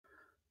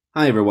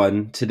Hi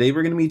everyone. Today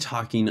we're going to be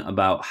talking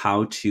about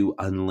how to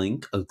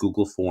unlink a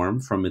Google form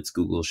from its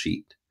Google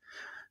Sheet.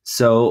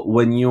 So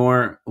when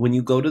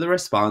you go to the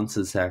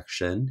responses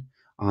section,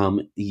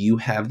 you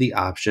have the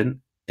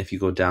option, if you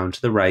go down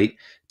to the right,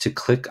 to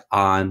click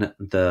on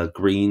the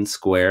green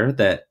square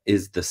that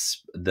is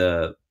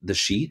the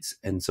sheets.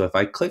 And so if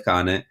I click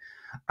on it,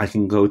 I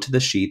can go to the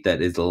sheet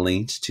that is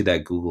linked to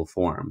that Google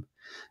form.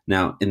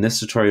 Now, in this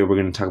tutorial, we're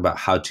going to talk about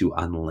how to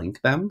unlink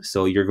them.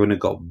 So you're going to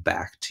go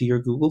back to your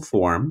Google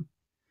form.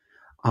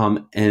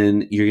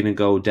 And you're going to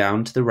go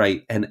down to the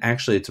right, and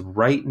actually it's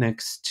right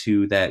next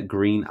to that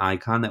green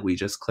icon that we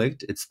just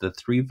clicked. It's the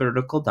three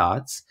vertical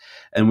dots.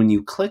 And when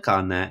you click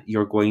on that,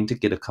 you're going to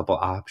get a couple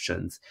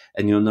options.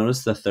 And you'll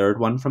notice the third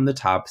one from the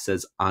top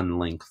says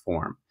Unlink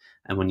Form.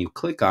 And when you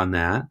click on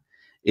that,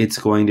 it's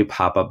going to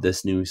pop up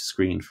this new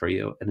screen for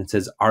you. And it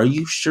says, are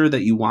you sure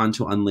that you want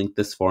to unlink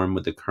this form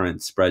with the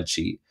current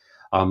spreadsheet?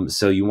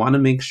 So you want to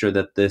make sure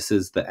that this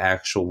is the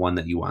actual one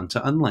that you want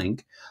to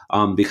unlink,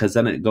 because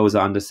then it goes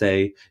on to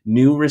say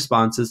new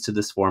responses to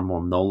this form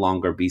will no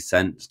longer be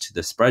sent to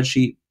the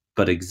spreadsheet,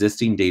 but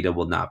existing data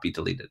will not be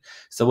deleted.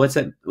 So what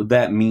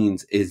that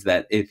means is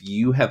that if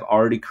you have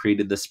already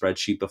created the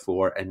spreadsheet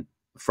before and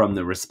from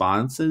the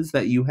responses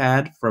that you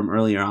had from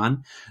earlier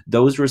on,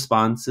 those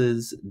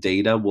responses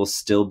data will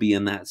still be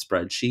in that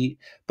spreadsheet,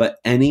 but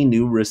any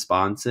new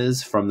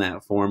responses from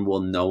that form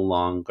will no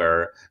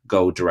longer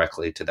go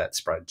directly to that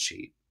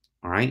spreadsheet.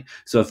 All right.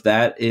 So if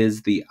that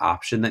is the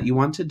option that you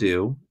want to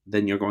do,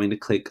 then you're going to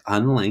click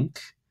Unlink.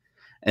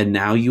 And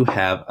now you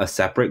have a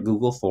separate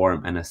Google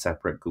form and a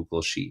separate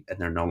Google Sheet, and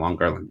they're no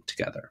longer linked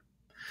together.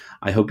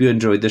 I hope you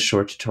enjoyed this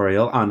short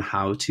tutorial on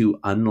how to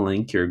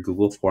unlink your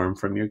Google form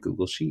from your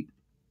Google Sheet.